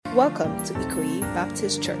Welcome to Ikoyi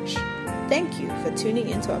Baptist Church. Thank you for tuning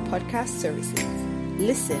into our podcast services.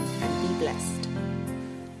 Listen and be blessed.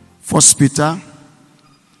 1 Peter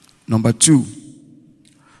number 2.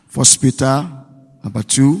 1 Peter number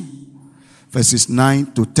 2, verses 9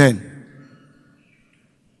 to 10.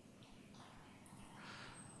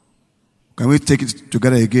 Can we take it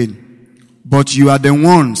together again? But you are the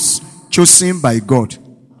ones chosen by God,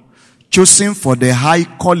 chosen for the high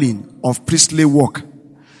calling of priestly work,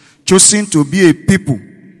 chosen to be a people,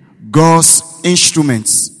 God's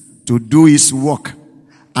instruments to do his work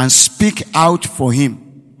and speak out for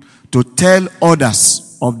him, to tell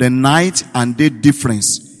others of the night and day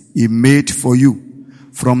difference he made for you,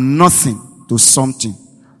 from nothing to something,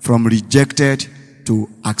 from rejected to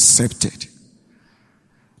accepted.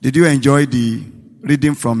 Did you enjoy the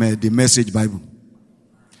reading from the Message Bible?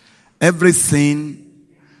 Everything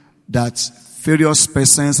that various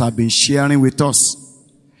persons have been sharing with us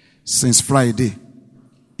since Friday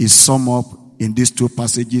is summed up in these two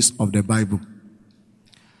passages of the Bible,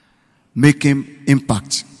 making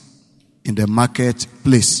impact in the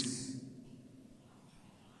marketplace.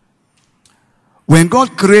 When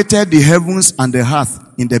God created the heavens and the earth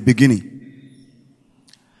in the beginning,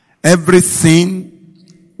 everything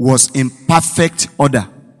was in perfect order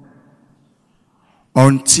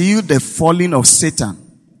until the falling of Satan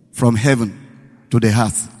from heaven to the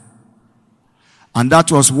earth. And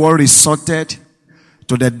that was what resulted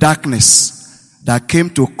to the darkness that came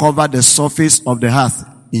to cover the surface of the earth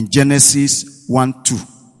in Genesis 1:2.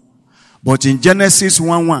 But in Genesis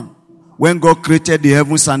 1:1, when God created the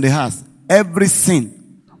heavens and the earth, everything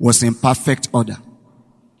was in perfect order.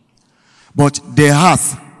 But the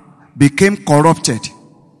earth became corrupted.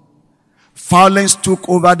 Violence took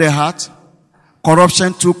over the heart.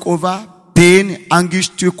 Corruption took over. Pain, anguish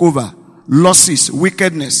took over. Losses,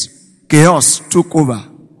 wickedness, chaos took over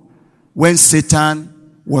when Satan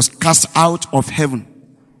was cast out of heaven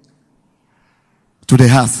to the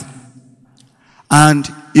earth. And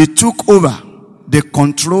he took over the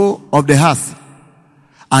control of the earth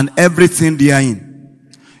and everything therein.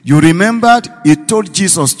 You remembered he told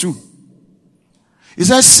Jesus too. He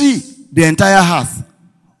said, see the entire earth,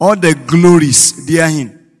 all the glories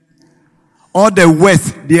therein, all the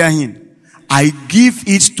wealth therein, I give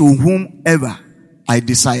it to whomever I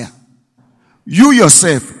desire. You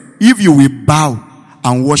yourself, if you will bow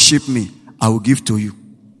and worship me, I will give to you.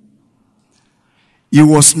 He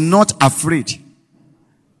was not afraid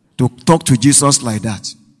to talk to Jesus like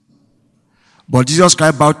that. But Jesus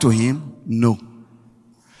Christ bowed to him? No.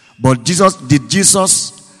 But did he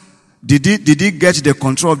get the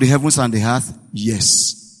control of the heavens and the earth?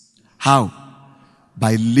 Yes. How?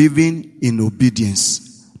 By living in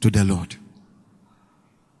obedience to the Lord.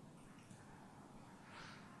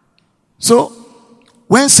 So,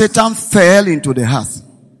 when Satan fell into the earth,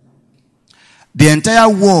 the entire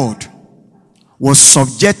world was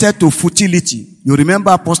subjected to futility. You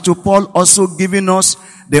remember Apostle Paul also giving us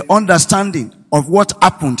the understanding of what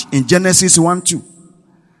happened in Genesis 1:2.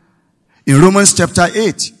 In Romans chapter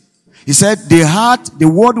 8, he said the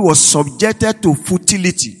world was subjected to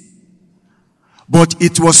futility. But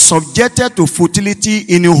it was subjected to futility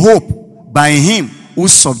in hope by him who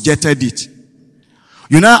subjected it.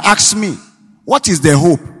 You now ask me, what is the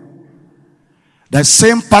hope? The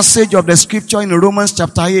same passage of the scripture in Romans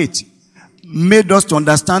chapter 8 made us to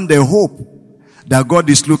understand the hope that God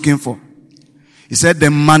is looking for. He said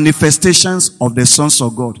the manifestations of the sons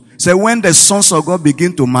of God. He said when the sons of God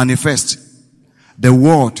begin to manifest, the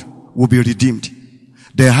world will be redeemed.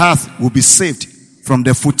 The earth will be saved from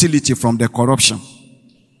the futility, from the corruption.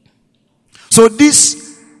 So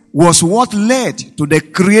this was what led to the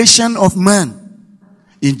creation of man.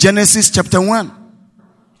 In Genesis chapter 1,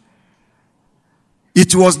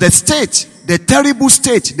 it was the state, the terrible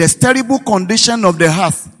state, the terrible condition of the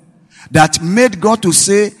earth that made God to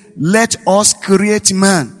say, let us create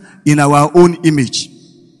man in our own image.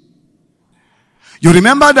 You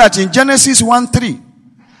remember that in Genesis 1:3,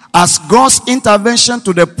 as God's intervention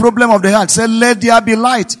to the problem of the earth said, let there be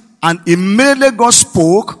light. And immediately God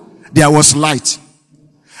spoke, there was light.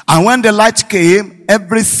 And when the light came,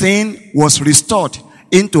 everything was restored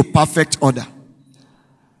into perfect order.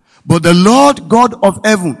 But the Lord God of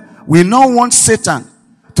heaven will not want Satan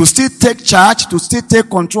to still take charge, to still take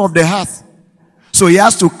control of the earth. So he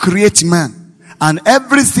has to create man. And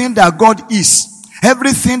everything that God is,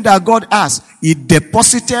 everything that God has, he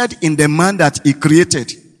deposited in the man that he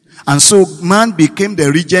created. And so man became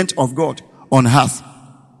the regent of God on earth.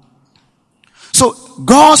 So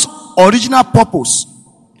God's original purpose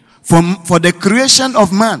for the creation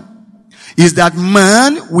of man is that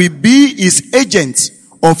man will be his agent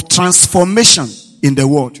of transformation in the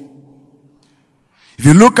world. If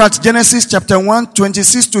you look at Genesis chapter 1,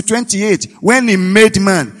 26 to 28, when he made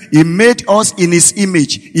man, he made us in his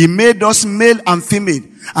image. He made us male and female,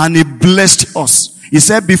 and he blessed us. He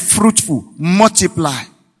said, be fruitful, multiply.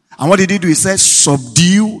 And what did he do? He said,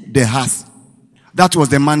 subdue the earth. That was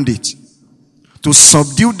the mandate. To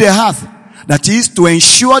subdue the earth. That is, to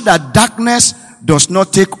ensure that darkness does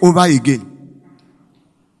not take over again.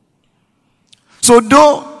 So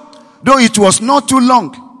though it was not too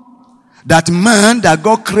long, that man that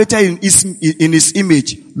God created in his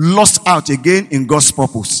image lost out again in God's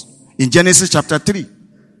purpose. In Genesis chapter 3.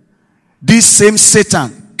 This same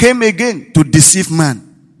Satan came again to deceive man.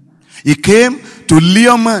 He came to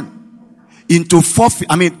lure man into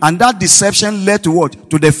and that deception led to what?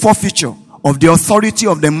 To the forfeiture of the authority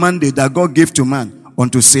of the mandate that God gave to man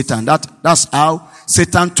unto Satan. That's how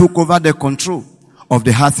Satan took over the control of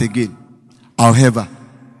the earth again. However,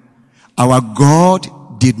 our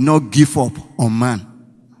God did not give up on man.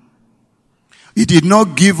 He did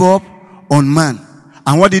not give up on man.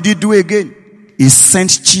 And what did he do again? He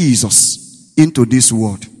sent Jesus into this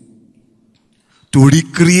world to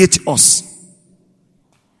recreate us,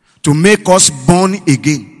 to make us born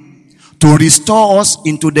again, to restore us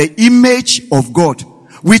into the image of God,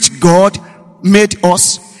 which God made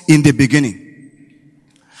us in the beginning.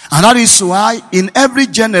 And that is why in every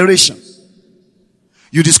generation,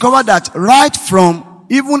 you discover that right from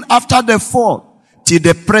even after the fall till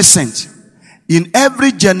the present, in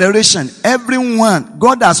every generation, everyone,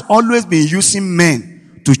 God has always been using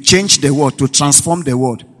men to change the world, to transform the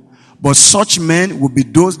world. But such men will be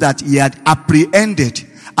those that he had apprehended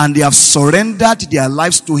and they have surrendered their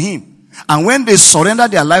lives to him. And when they surrender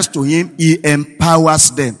their lives to him, he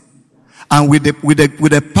empowers them. And with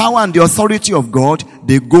the power and the authority of God,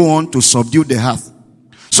 they go on to subdue the earth.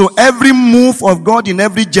 So every move of God in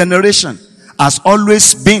every generation has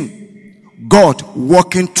always been God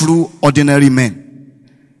walking through ordinary men.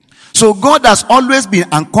 So God has always been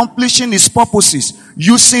accomplishing his purposes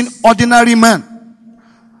using ordinary men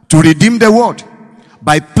to redeem the world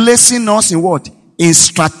by placing us in what? In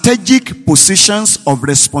strategic positions of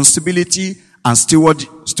responsibility and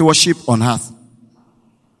stewardship on earth.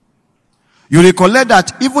 You recollect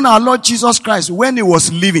that even our Lord Jesus Christ, when he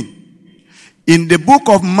was living, in the book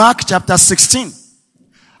of Mark chapter 16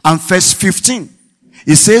 and verse 15,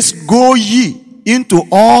 it says, go ye into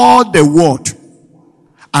all the world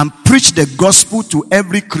and preach the gospel to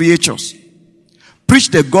every creature. Preach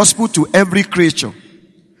the gospel to every creature.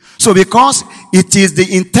 So because it is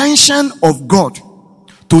the intention of God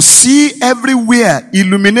to see everywhere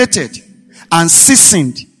illuminated and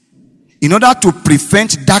seasoned in order to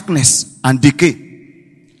prevent darkness and decay.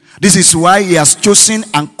 This is why he has chosen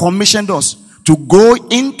and commissioned us to go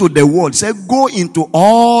into the world. Say, go into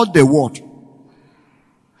all the world.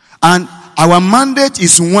 And our mandate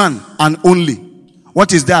is one and only.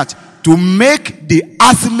 What is that? To make the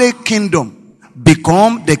earthly kingdom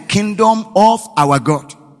become the kingdom of our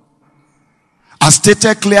God. As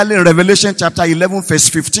stated clearly in Revelation chapter 11 verse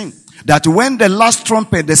 15, that when the last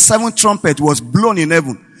trumpet, the seventh trumpet was blown in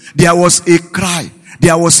heaven, there was a cry,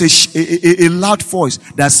 there was a loud voice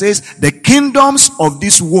that says, the kingdoms of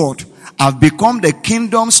this world have become the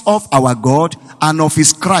kingdoms of our God and of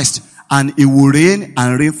his Christ, and he will reign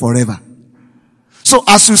and reign forever. So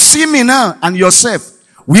as you see me now and yourself,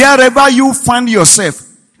 wherever you find yourself,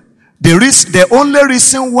 the only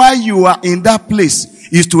reason why you are in that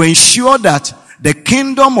place is to ensure that the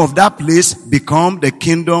kingdom of that place become the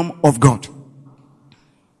kingdom of God.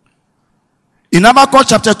 In Habakkuk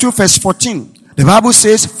chapter 2 verse 14, the Bible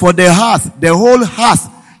says, for the earth, the whole earth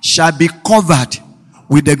shall be covered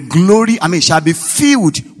with the glory, shall be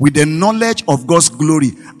filled with the knowledge of God's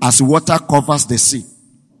glory as water covers the sea.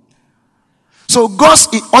 So God's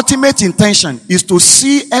ultimate intention is to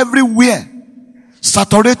see everywhere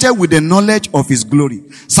saturated with the knowledge of his glory,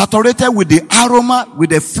 saturated with the aroma,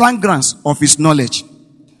 with the fragrance of his knowledge.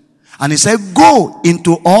 And he said, go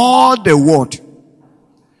into all the world.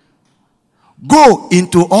 Go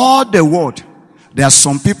into all the world. There are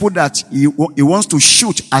some people that he wants to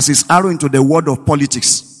shoot as his arrow into the world of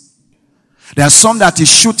politics. There are some that he's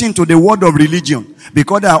shooting into the world of religion,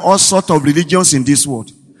 because there are all sorts of religions in this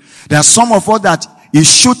world. There are some of us that is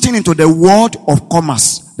shooting into the world of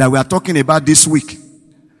commerce that we are talking about this week,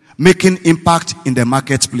 making impact in the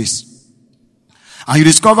marketplace. And you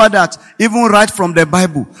discover that even right from the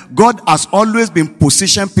Bible, God has always been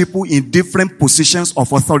positioning people in different positions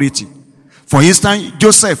of authority. For instance,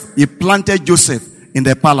 Joseph, he planted Joseph in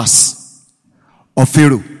the palace of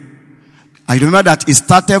Pharaoh. I remember that he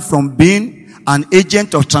started from being an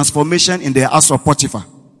agent of transformation in the house of Potiphar.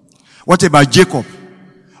 What about Jacob?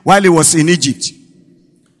 While he was in Egypt,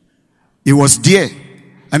 he was there.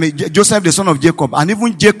 Joseph, the son of Jacob, and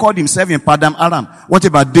even Jacob himself in Padam Aram. What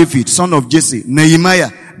about David, son of Jesse, Nehemiah,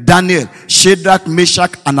 Daniel, Shadrach,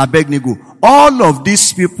 Meshach, and Abednego? All of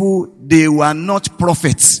these people, they were not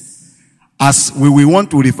prophets, as we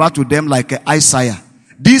want to refer to them like Isaiah.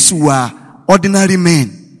 These were ordinary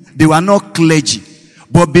men. They were not clergy.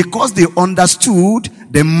 But because they understood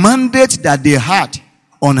the mandate that they had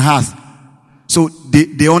on earth, so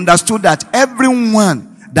they understood that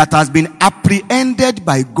everyone that has been apprehended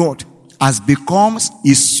by God has become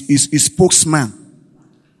his spokesman.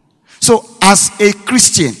 So as a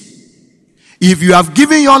Christian, if you have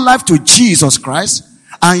given your life to Jesus Christ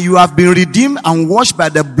and you have been redeemed and washed by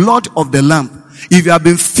the blood of the Lamb, if you have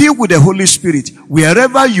been filled with the Holy Spirit,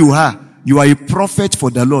 wherever you are a prophet for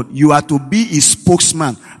the Lord. You are to be his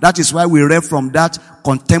spokesman. That is why we read from that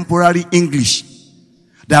contemporary English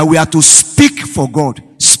that we are to speak for God,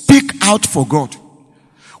 speak out for God.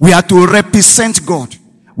 We are to represent God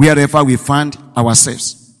wherever we find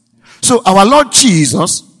ourselves. So our Lord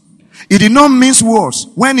Jesus, he did not mince words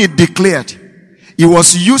when he declared. He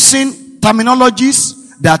was using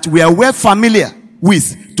terminologies that we are well familiar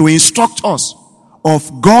with to instruct us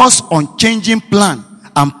of God's unchanging plan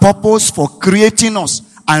and purpose for creating us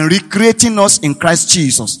and recreating us in Christ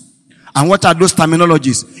Jesus. And what are those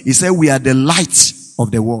terminologies? He said we are the light of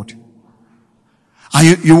the world.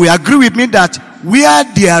 And you will agree with me that where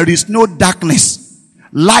there is no darkness,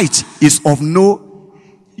 light is of no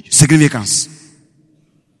significance.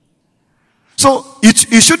 So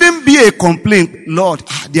it shouldn't be a complaint, Lord,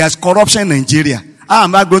 there's corruption in Nigeria. How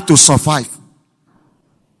am I going to survive?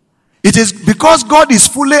 It is because God is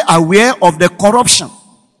fully aware of the corruption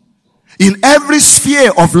in every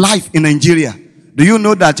sphere of life in Nigeria. Do you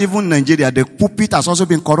know that even in Nigeria, the pulpit has also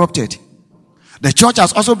been corrupted? The church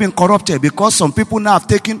has also been corrupted because some people now have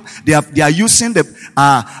taken, they are using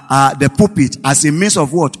the pulpit as a means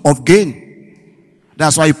of what? Of gain.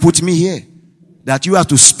 That's why he put me here. That you have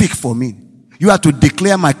to speak for me. You have to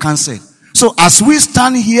declare my counsel. So as we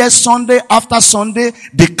stand here Sunday after Sunday,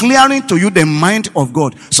 declaring to you the mind of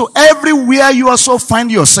God. So everywhere you also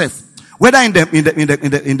find yourself, whether in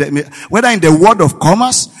the world of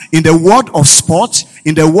commerce, in the world of sport,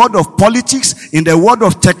 in the world of politics, in the world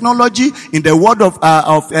of technology, in the world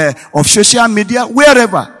of social media,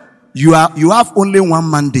 wherever you have only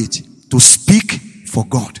one mandate: to speak for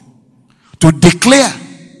God, to declare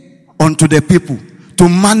unto the people, to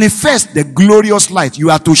manifest the glorious light.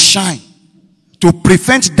 You are to shine, to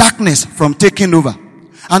prevent darkness from taking over.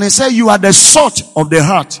 And he said, you are the salt of the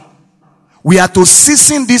heart. We are to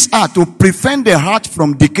season this heart to prevent the heart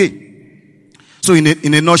from decay. So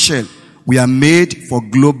in a nutshell, we are made for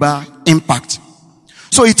global impact.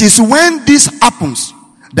 So it is when this happens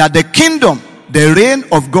that the kingdom, the reign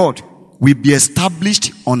of God, will be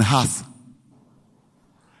established on earth.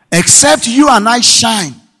 Except you and I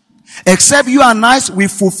shine, except you and I will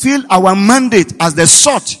fulfill our mandate as the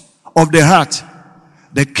salt of the heart,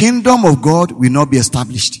 the kingdom of God will not be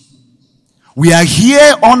established. We are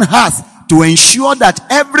here on earth to ensure that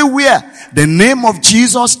everywhere the name of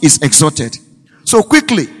Jesus is exalted. So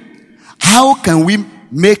quickly, how can we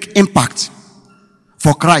make impact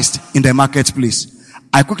for Christ in the marketplace?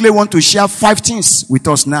 I quickly want to share 5 things with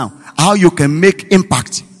us now. How you can make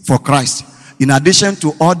impact for Christ, in addition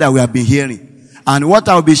to all that we have been hearing. And what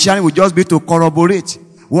I will be sharing will just be to corroborate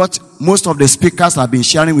what most of the speakers have been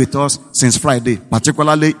sharing with us since Friday,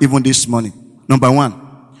 particularly even this morning. Number 1,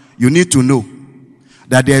 you need to know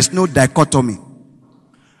that there is no dichotomy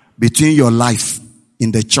between your life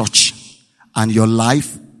in the church and your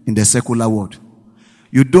life in the secular world.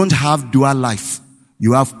 You don't have dual life.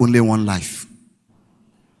 You have only one life.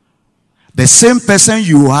 The same person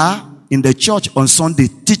you are in the church on Sunday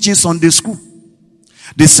teaching Sunday school.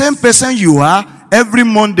 The same person you are every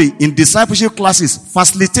Monday in discipleship classes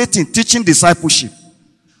facilitating, teaching discipleship.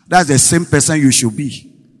 That's the same person you should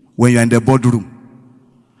be when you're in the boardroom.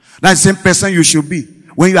 That's the same person you should be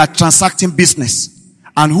when you are transacting business.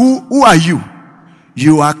 And who are you?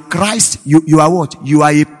 You are Christ. You are what? You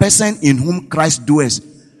are a person in whom Christ dwells.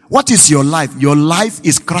 What is your life? Your life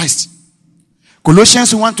is Christ.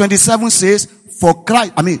 Colossians 1:27 says, for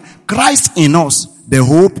Christ in us, the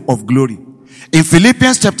hope of glory. In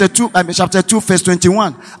Philippians chapter 2 verse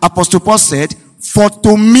 21, Apostle Paul said, for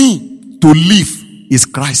to me to live is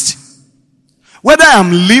Christ. Whether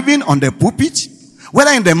I'm living on the pulpit,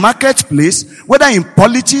 whether in the marketplace, whether in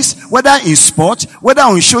politics, whether in sport, whether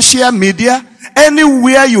on social media,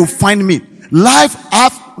 anywhere you find me, life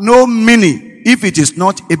have no meaning if it is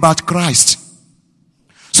not about Christ.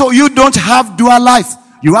 So you don't have dual life.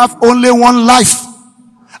 You have only one life.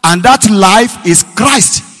 And that life is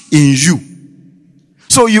Christ in you.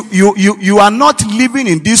 So you are not living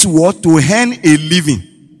in this world to earn a living.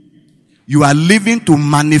 You are living to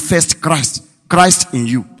manifest Christ in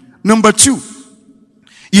you. Number 2,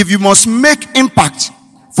 if you must make impact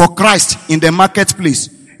for Christ in the marketplace,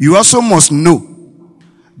 you also must know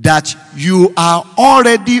that you are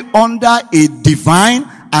already under a divine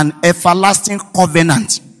and everlasting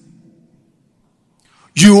covenant.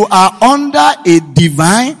 You are under a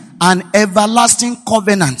divine and everlasting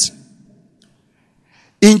covenant.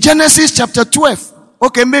 In Genesis chapter 12,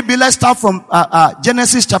 okay, maybe let's start from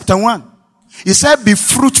Genesis chapter 1. He said, be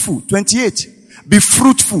fruitful, 28. Be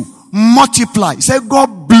fruitful, multiply. He said,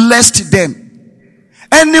 God blessed them.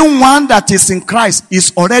 Anyone that is in Christ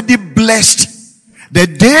is already blessed. The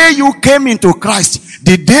day you came into Christ,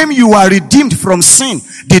 the day you are redeemed from sin,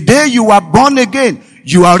 the day you are born again,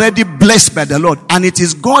 you are already blessed by the Lord. And it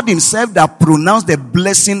is God himself that pronounced the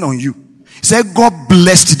blessing on you. He said, God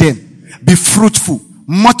blessed them. Be fruitful,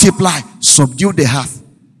 multiply, subdue the earth.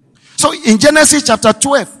 So in Genesis chapter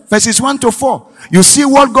 12, verses 1 to 4, you see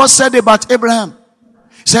what God said about Abraham.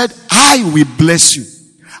 He said, I will bless you.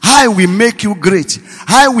 I will make you great.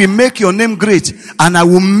 I will make your name great. And I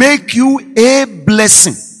will make you a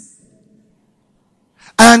blessing.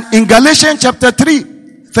 And in Galatians chapter 3,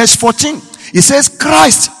 verse 14, it says,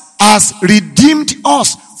 Christ has redeemed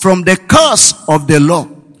us from the curse of the law,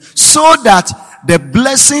 so that the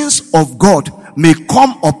blessings of God may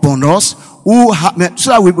come upon us, so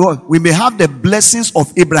that we may have the blessings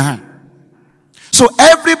of Abraham. So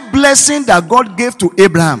every blessing that God gave to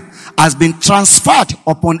Abraham has been transferred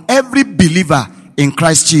upon every believer in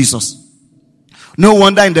Christ Jesus. No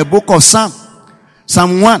wonder in the book of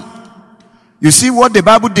Psalm 1, you see what the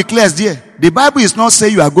Bible declares there. The Bible is not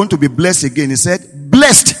saying you are going to be blessed again. It said,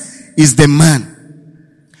 blessed is the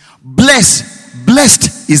man.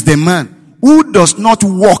 Blessed is the man who does not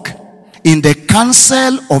walk in the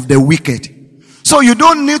counsel of the wicked. So you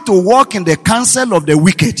don't need to walk in the counsel of the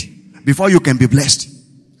wicked before you can be blessed.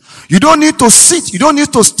 You don't need to sit. You don't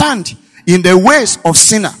need to stand in the ways of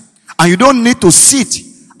sinner. And you don't need to sit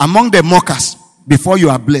among the mockers before you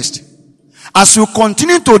are blessed. As you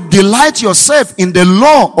continue to delight yourself in the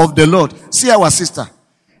law of the Lord. See our sister.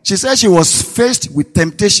 She said she was faced with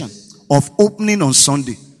temptation of opening on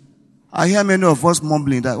Sunday. I hear many of us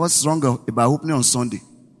mumbling that. What's wrong about opening on Sunday?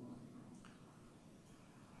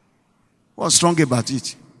 What's wrong about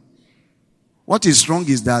it? What is wrong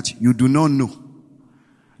is that you do not know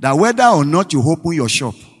that whether or not you open your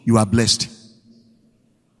shop, you are blessed.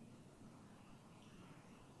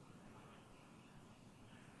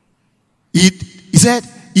 He said,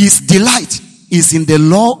 his delight is in the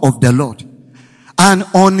law of the Lord. And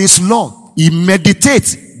on his law, he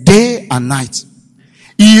meditates day and night.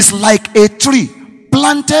 He is like a tree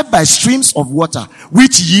planted by streams of water,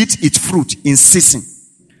 which yields its fruit in season,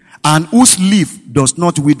 and whose leaf does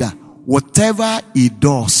not wither. Whatever he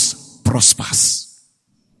does prospers.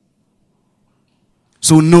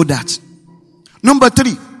 So know that. Number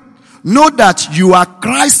 3, know that you are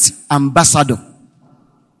Christ's ambassador.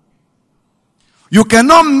 You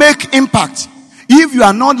cannot make impact if you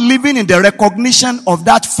are not living in the recognition of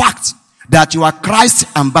that fact that you are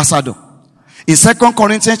Christ's ambassador. In 2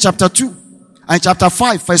 Corinthians chapter 2 and chapter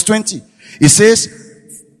 5 verse 20, it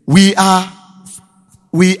says, we are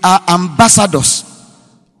ambassadors.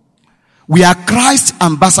 We are Christ's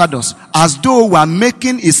ambassadors, as though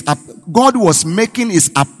God was making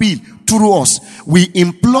his appeal through us. We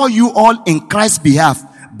implore you all in Christ's behalf,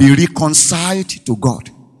 be reconciled to God.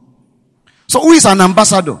 So who is an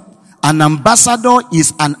ambassador? An ambassador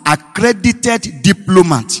is an accredited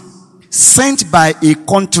diplomat sent by a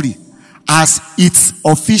country as its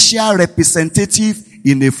official representative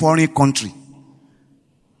in a foreign country.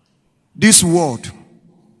 This world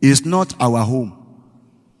is not our home.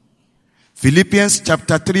 Philippians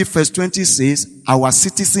chapter 3 verse 20 says, our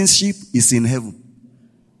citizenship is in heaven.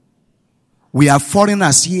 We are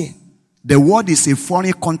foreigners here. The world is a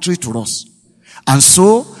foreign country to us. And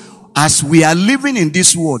so, as we are living in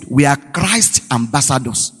this world, we are Christ's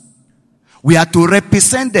ambassadors. We are to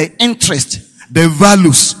represent the interest, the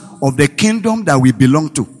values of the kingdom that we belong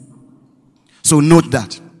to. So note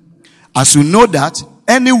that. As you know that,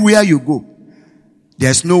 anywhere you go,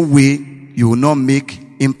 there's no way you will not make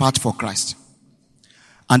impact for Christ.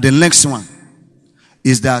 And the next one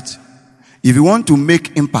is that if you want to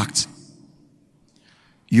make impact,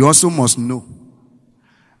 you also must know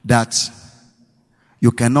that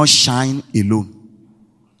you cannot shine alone.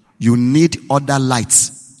 You need other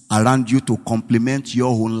lights around you to complement your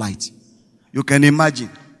own light. You can imagine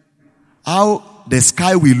how the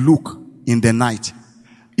sky will look in the night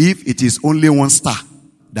if it is only one star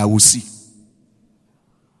that we see.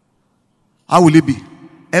 How will it be?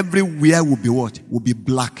 Everywhere will be what? Will be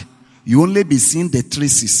black. You only be seeing the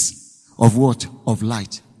traces of what? Of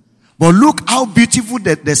light. But look how beautiful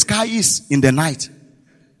the sky is in the night.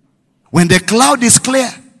 When the cloud is clear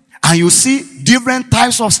and you see different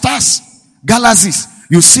types of stars, galaxies,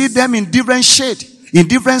 you see them in different shade, in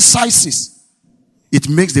different sizes. It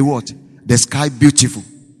makes the what? The sky beautiful.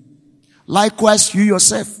 Likewise, you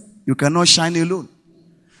yourself, you cannot shine alone.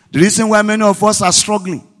 The reason why many of us are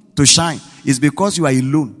struggling to shine is because you are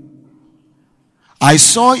alone. I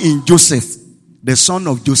saw in Joseph, the son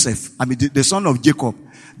of Jacob,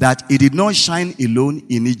 that he did not shine alone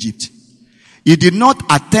in Egypt. He did not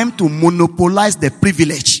attempt to monopolize the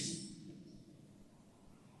privilege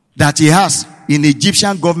that he has in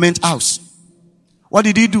Egyptian government house. What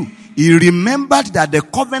did he do? He remembered that the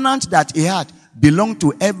covenant that he had belonged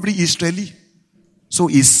to every Israeli. So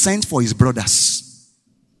he sent for his brothers.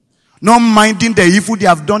 Not minding the evil they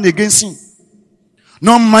have done against him.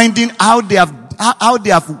 Not minding how they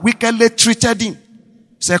have wickedly treated him.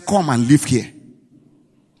 Said, come and live here.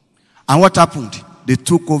 And what happened? They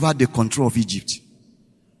took over the control of Egypt.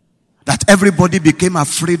 That everybody became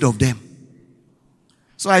afraid of them.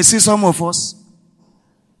 So I see some of us.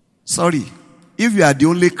 Sorry. If you are the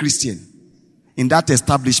only Christian in that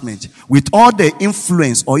establishment, with all the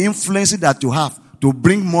influence or influences that you have to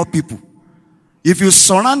bring more people, if you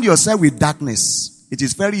surround yourself with darkness, it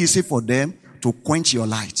is very easy for them to quench your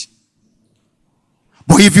light.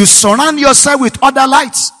 But if you surround yourself with other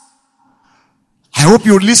lights, I hope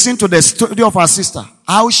you listen to the story of our sister.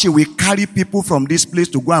 How she will carry people from this place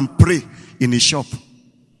to go and pray in a shop.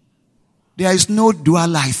 There is no dual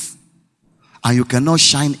life. And you cannot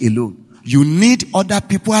shine alone. You need other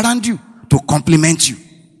people around you to complement you.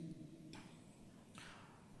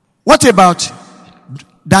 What about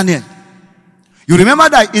Daniel? You remember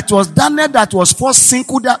that it was Daniel that was first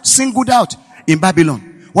singled out in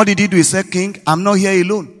Babylon. What did he do? He said, King, I'm not here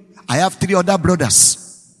alone. I have 3 other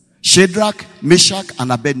brothers. Shadrach, Meshach,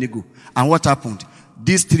 and Abednego. And what happened?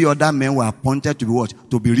 These 3 other men were appointed to be what?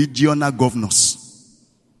 To be regional governors.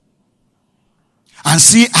 And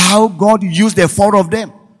see how God used the 4 of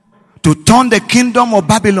them to turn the kingdom of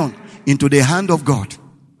Babylon into the hand of God.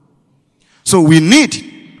 So we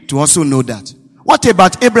need to also know that. What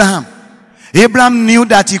about Abraham? Abraham knew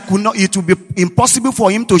that it would be impossible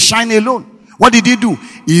for him to shine alone. What did he do?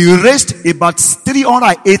 He raised about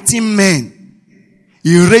 318 men.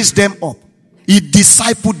 He raised them up. He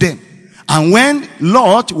discipled them. And when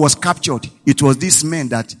Lot was captured, it was these men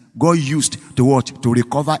that God used to what? To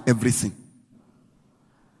recover everything.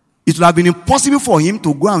 It would have been impossible for him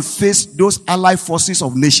to go and face those allied forces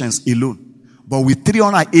of nations alone. But with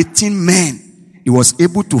 318 men, he was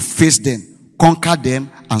able to face them, conquer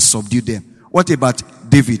them, and subdue them. What about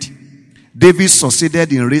David? David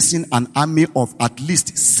succeeded in raising an army of at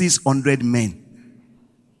least 600 men.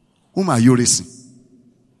 Whom are you raising?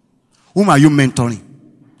 Whom are you mentoring?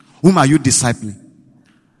 Whom are you discipling?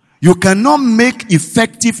 You cannot make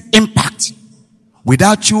effective impact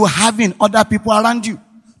without you having other people around you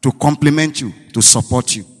to complement you, to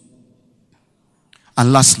support you.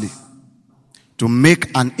 And lastly, to make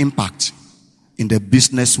an impact in the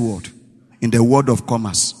business world, in the world of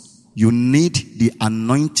commerce, you need the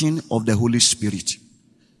anointing of the Holy Spirit.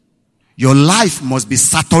 Your life must be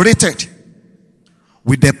saturated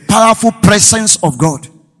with the powerful presence of God.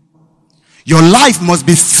 Your life must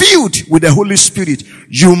be filled with the Holy Spirit.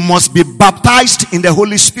 You must be baptized in the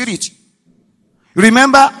Holy Spirit.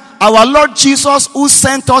 Remember, our Lord Jesus, who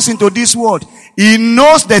sent us into this world, He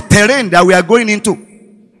knows the terrain that we are going into.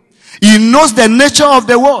 He knows the nature of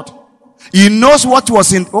the world. He knows what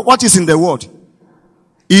is in the world.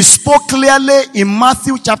 He spoke clearly in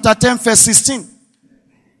Matthew chapter 10 verse 16.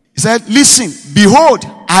 He said, listen, behold,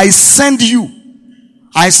 I send you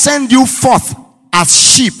forth as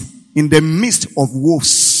sheep in the midst of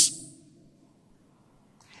wolves.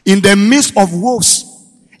 In the midst of wolves.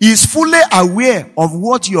 He is fully aware of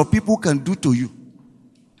what your people can do to you.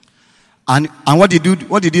 And what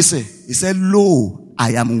did he say? He said, lo,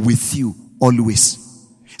 I am with you always.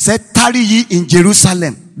 He said, tarry ye in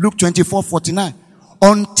Jerusalem. Luke 24:49.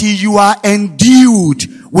 Until you are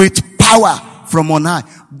endued with power from on high.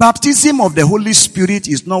 Baptism of the Holy Spirit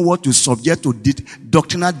is not what to subject to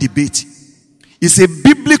doctrinal debate. It's a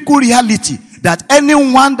biblical reality that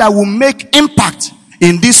anyone that will make impact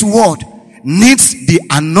in this world needs the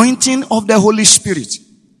anointing of the Holy Spirit.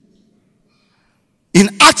 In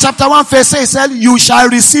Acts chapter 1 verse 8, it said, you shall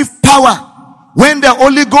receive power when the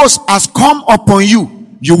Holy Ghost has come upon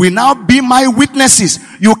you. You will now be my witnesses.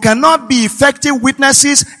 You cannot be effective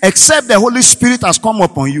witnesses except the Holy Spirit has come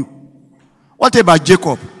upon you. What about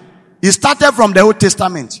Jacob? He started from the Old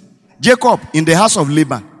Testament. Jacob in the house of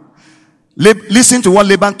Laban. Listen to what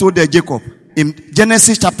Laban told Jacob. In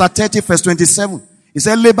Genesis chapter 30 verse 27. He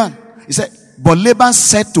said, but Laban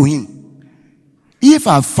said to him, if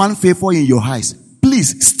I have found favor in your eyes,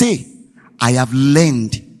 please stay. I have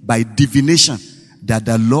learned by divination that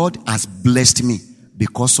the Lord has blessed me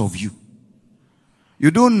because of you.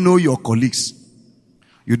 You don't know your colleagues.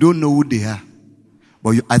 You don't know who they are.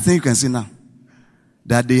 But I think you can see now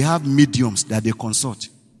that they have mediums that they consult.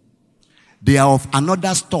 They are of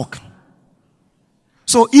another stock.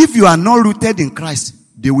 So if you are not rooted in Christ,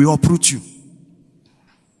 they will uproot you.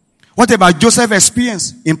 What about Joseph's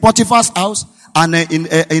experience in Potiphar's house and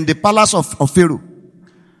in the palace of Pharaoh?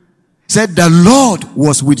 Said the Lord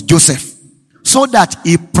was with Joseph so that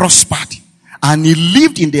he prospered and he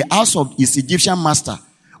lived in the house of his Egyptian master.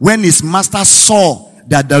 When his master saw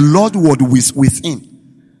that the Lord was with him,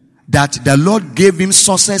 that the Lord gave him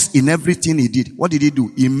success in everything he did. What did he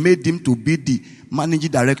do? He made him to be the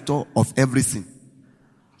managing director of everything.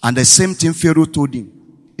 And the same thing Pharaoh told him.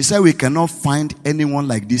 He said, we cannot find anyone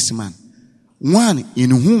like this man. One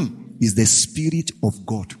in whom is the Spirit of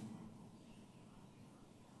God.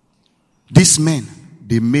 These men,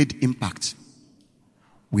 they made impact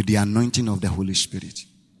with the anointing of the Holy Spirit.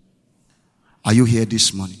 Are you here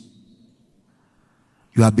this morning?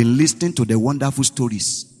 You have been listening to the wonderful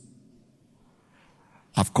stories.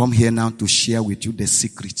 I've come here now to share with you the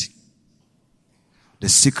secret. The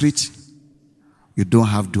secret, you don't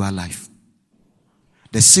have dual life.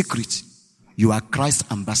 The secret, you are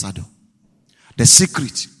Christ's ambassador. The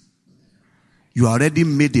secret, you already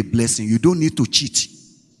made a blessing. You don't need to cheat.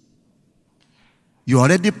 You are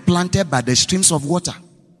already planted by the streams of water.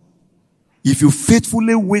 If you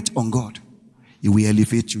faithfully wait on God, He will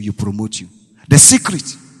elevate you, He will promote you. The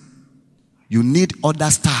secret, you need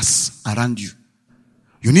other stars around you.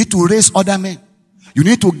 You need to raise other men. You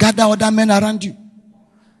need to gather other men around you.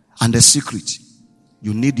 And the secret,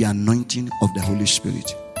 you need the anointing of the Holy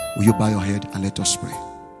Spirit. Will you bow your head and let us pray?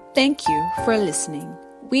 Thank you for listening.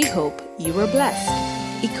 We hope you were blessed.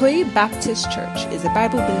 Ikoyi Baptist Church is a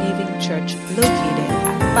Bible-believing church located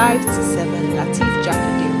at 5 to 7 Latif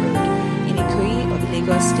Jakande Road in Ikoyi of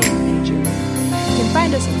Lagos State, Nigeria. You can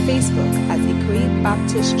find us on Facebook as Ikoyi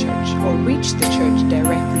Baptist Church or reach the church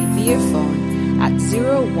directly via phone at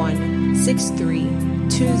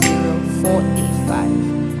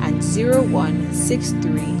 0163204885 and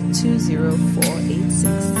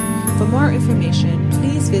 0163204886. For more information,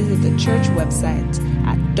 please visit the church website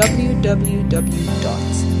at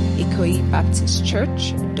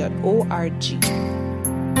www.ikoyibaptistchurch.org.